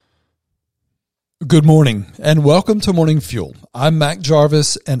Good morning and welcome to Morning Fuel. I'm Mac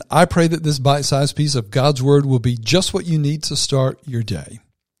Jarvis and I pray that this bite-sized piece of God's Word will be just what you need to start your day.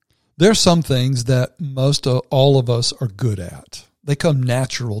 There are some things that most of all of us are good at. They come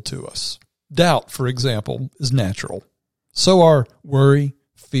natural to us. Doubt, for example, is natural. So are worry,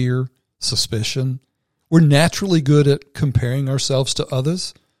 fear, suspicion. We're naturally good at comparing ourselves to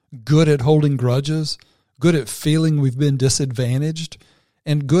others, good at holding grudges, good at feeling we've been disadvantaged,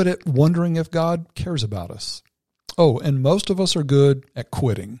 and good at wondering if God cares about us. Oh, and most of us are good at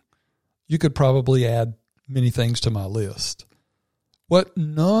quitting. You could probably add many things to my list. What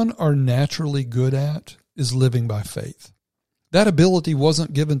none are naturally good at is living by faith. That ability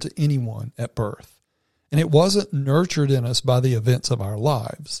wasn't given to anyone at birth, and it wasn't nurtured in us by the events of our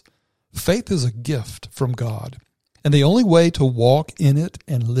lives. Faith is a gift from God, and the only way to walk in it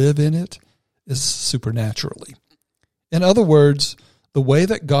and live in it is supernaturally. In other words, the way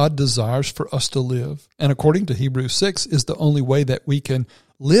that God desires for us to live, and according to Hebrews 6, is the only way that we can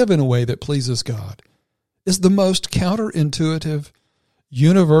live in a way that pleases God, is the most counterintuitive,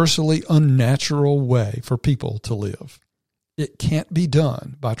 universally unnatural way for people to live. It can't be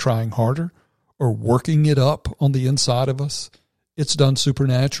done by trying harder or working it up on the inside of us. It's done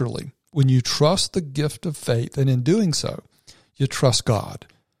supernaturally when you trust the gift of faith, and in doing so, you trust God,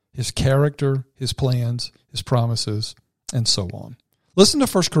 His character, His plans, His promises, and so on. Listen to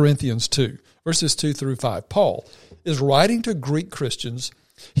 1 Corinthians 2, verses 2 through 5. Paul is writing to Greek Christians.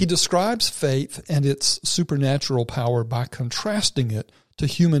 He describes faith and its supernatural power by contrasting it to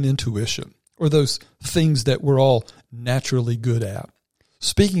human intuition, or those things that we're all naturally good at.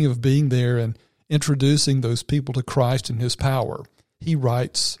 Speaking of being there and introducing those people to Christ and His power, he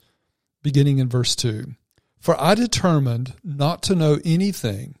writes, beginning in verse 2, "For I determined not to know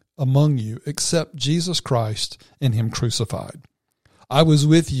anything among you except Jesus Christ and Him crucified. I was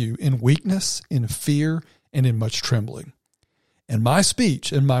with you in weakness, in fear, and in much trembling. And my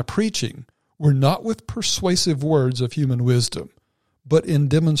speech and my preaching were not with persuasive words of human wisdom, but in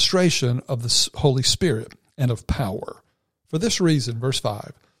demonstration of the Holy Spirit and of power. For this reason," verse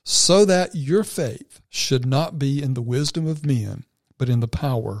 5, "so that your faith should not be in the wisdom of men, but in the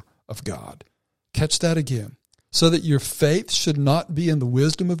power of God." Catch that again. So that your faith should not be in the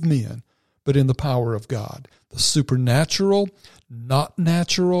wisdom of men, but in the power of God. The supernatural, not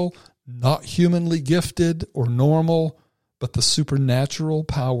natural, not humanly gifted or normal, but the supernatural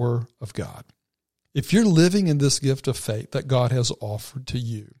power of God. If you're living in this gift of faith that God has offered to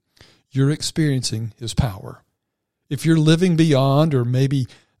you, you're experiencing His power. If you're living beyond, or maybe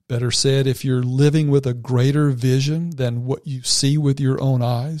better said, if you're living with a greater vision than what you see with your own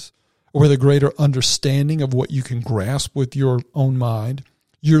eyes, or with a greater understanding of what you can grasp with your own mind,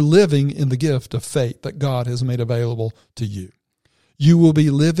 you're living in the gift of faith that God has made available to you. You will be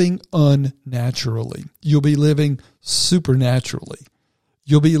living unnaturally. You'll be living supernaturally.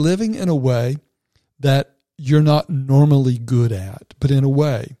 You'll be living in a way that you're not normally good at, but in a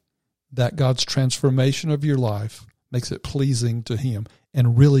way that God's transformation of your life makes it pleasing to Him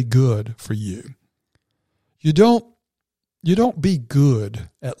and really good for you. You don't be good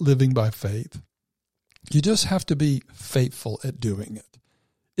at living by faith. You just have to be faithful at doing it.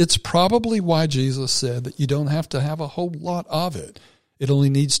 It's probably why Jesus said that you don't have to have a whole lot of it. It only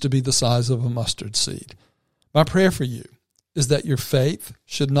needs to be the size of a mustard seed. My prayer for you is that your faith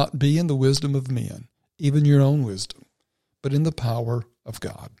should not be in the wisdom of men, even your own wisdom, but in the power of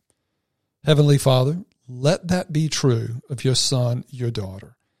God. Heavenly Father, let that be true of your son, your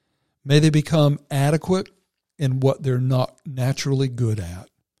daughter. May they become adequate in what they're not naturally good at,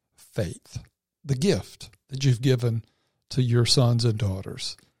 faith, the gift that you've given to your sons and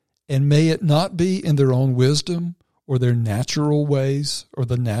daughters. And may it not be in their own wisdom or their natural ways or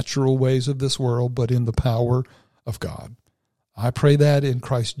the natural ways of this world, but in the power of God. I pray that in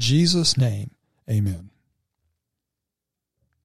Christ Jesus' name, amen.